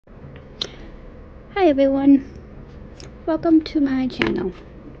Hi everyone, welcome to my channel.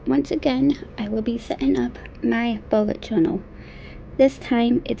 Once again, I will be setting up my bullet journal. This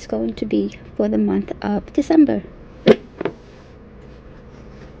time it's going to be for the month of December. I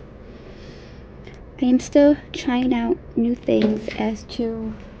am still trying out new things as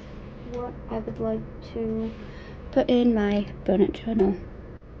to what I would like to put in my bullet journal.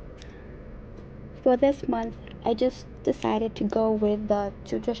 For this month, I just decided to go with the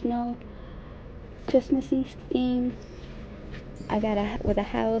traditional Christmassy theme. I got with a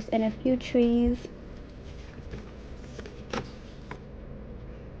house and a few trees.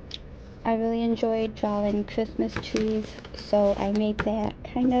 I really enjoyed drawing Christmas trees, so I made that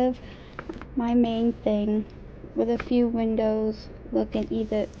kind of my main thing, with a few windows looking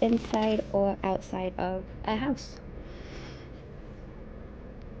either inside or outside of a house.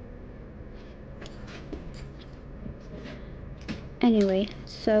 Anyway,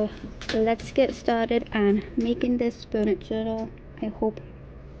 so let's get started on making this bullet journal. I hope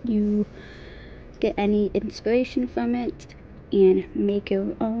you get any inspiration from it and make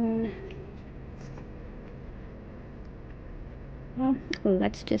your own. Well,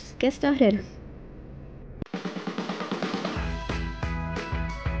 let's just get started.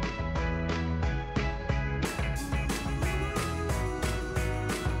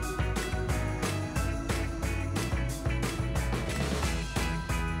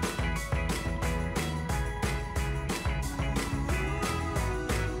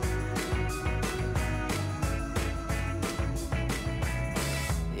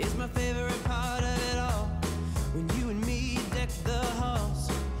 It's my favorite part of it all, when you and me deck the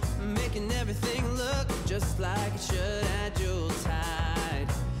halls, making everything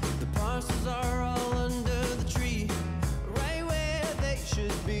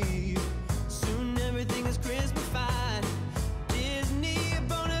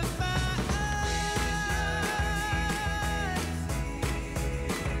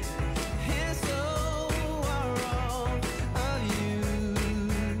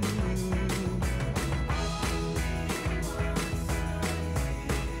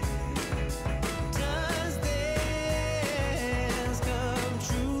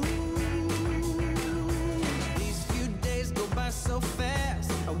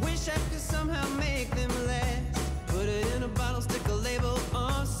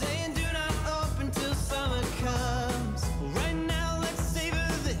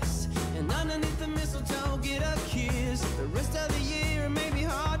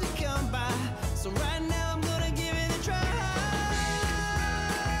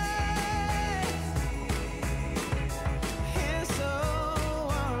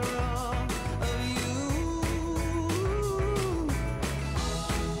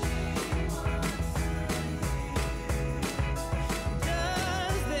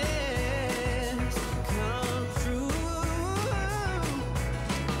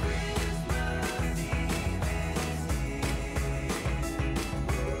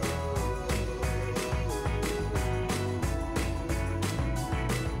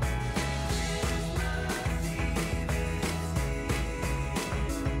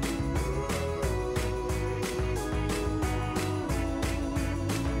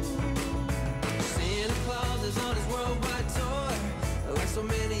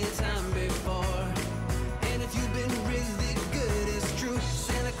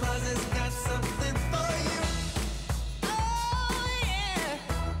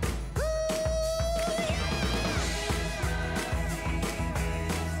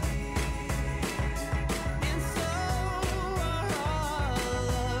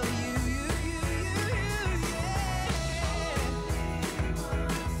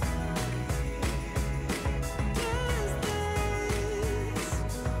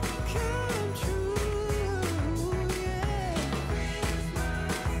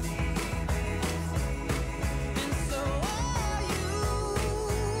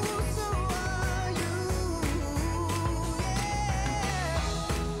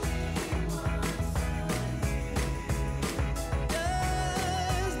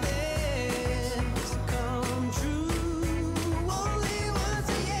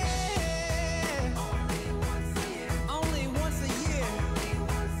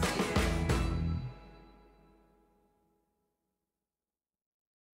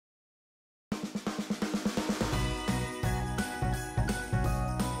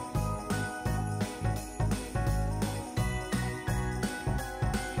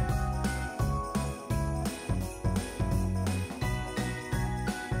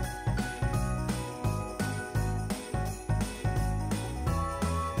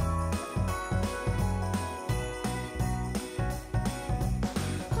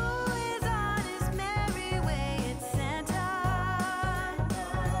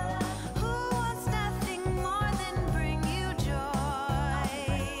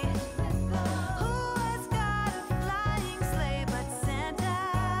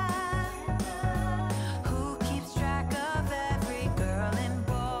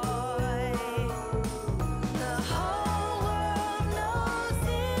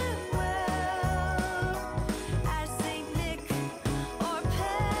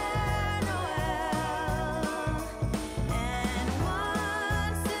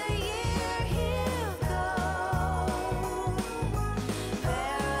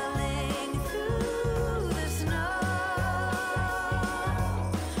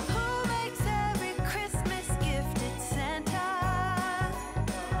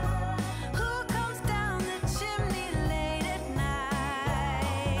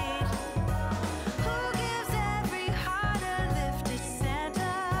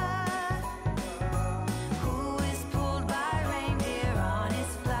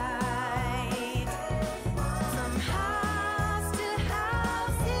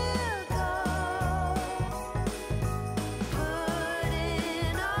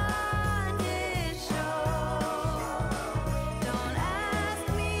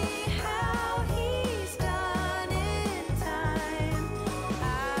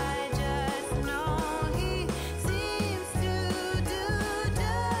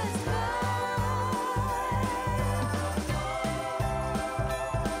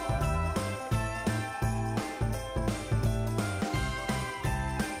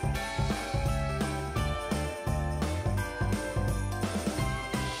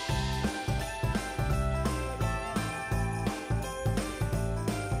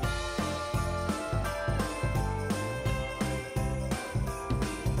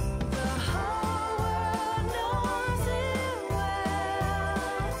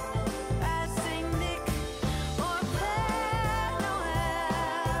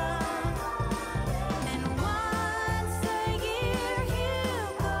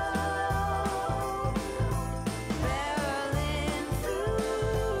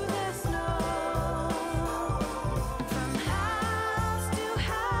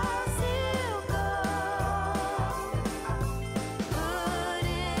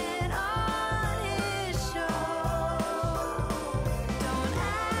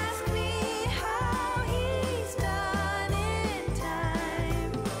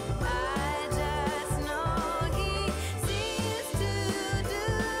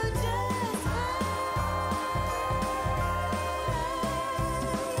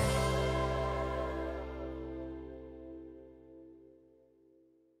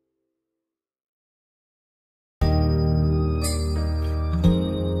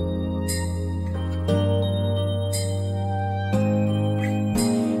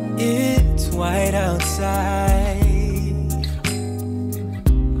white outside,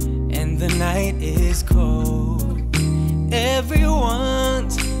 and the night is cold.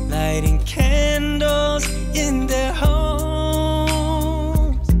 Everyone's lighting candles in their homes.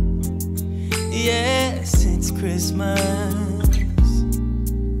 Yes, it's Christmas.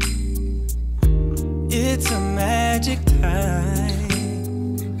 It's a magic time.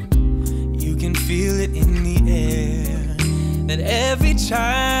 You can feel it in the air, that every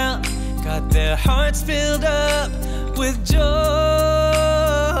child got their hearts filled up with joy.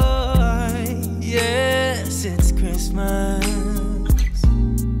 Yes, it's Christmas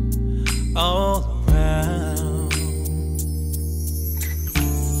all around.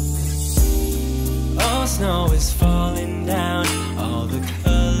 All snow is falling down, all the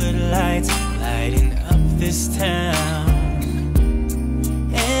colored lights lighting up this town.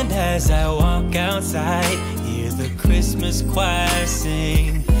 And as I walk outside, hear the Christmas choir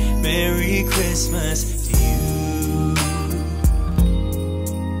sing, Merry Christmas to you.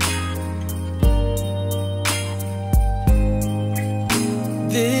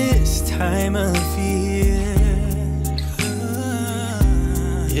 This time of year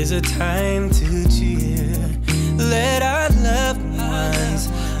is a time to cheer. Let our loved ones,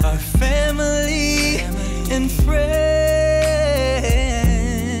 our family and friends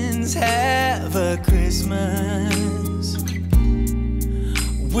have a Christmas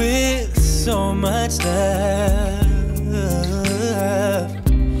with so much love,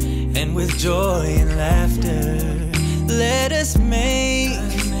 and with joy and laughter. Let us make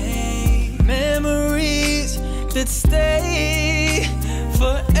memories that stay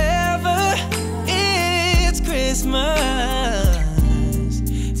forever. It's Christmas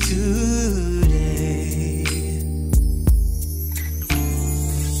today.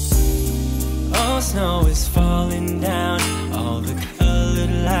 All snow is falling down, all the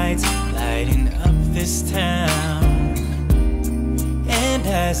colored lights lighting up this town. And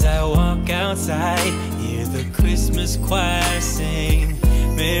as I walk outside, hear the Christmas choir sing,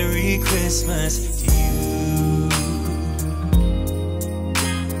 Merry Christmas to you.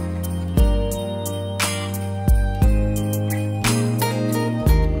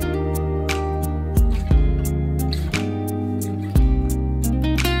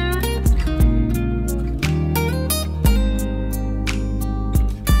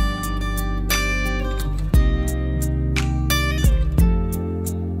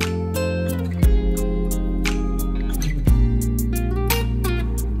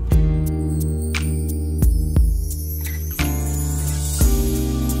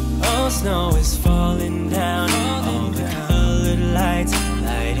 Snow is falling down, all the colored lights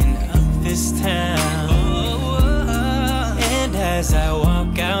lighting up this town. And as I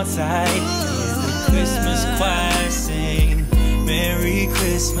walk outside, hear the Christmas choir sing, Merry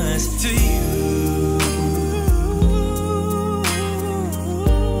Christmas to you.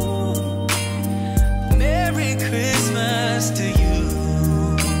 Merry Christmas to you.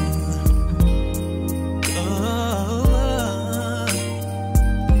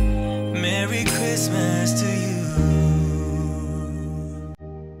 Merry Christmas to you.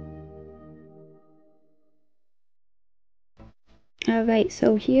 Alright,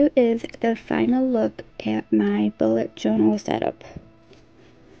 so here is the final look at my bullet journal setup.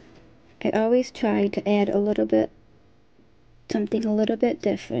 I always try to add something a little bit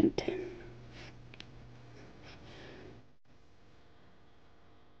different.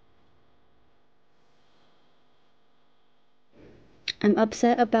 I'm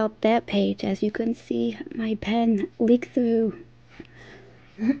upset about that page. As you can see, my pen leaked through.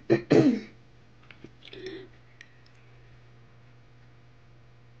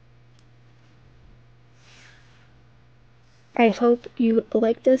 I hope you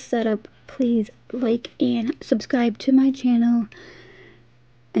like this setup. Please like and subscribe to my channel.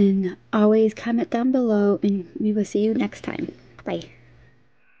 And always comment down below, and we will see you next time. Bye.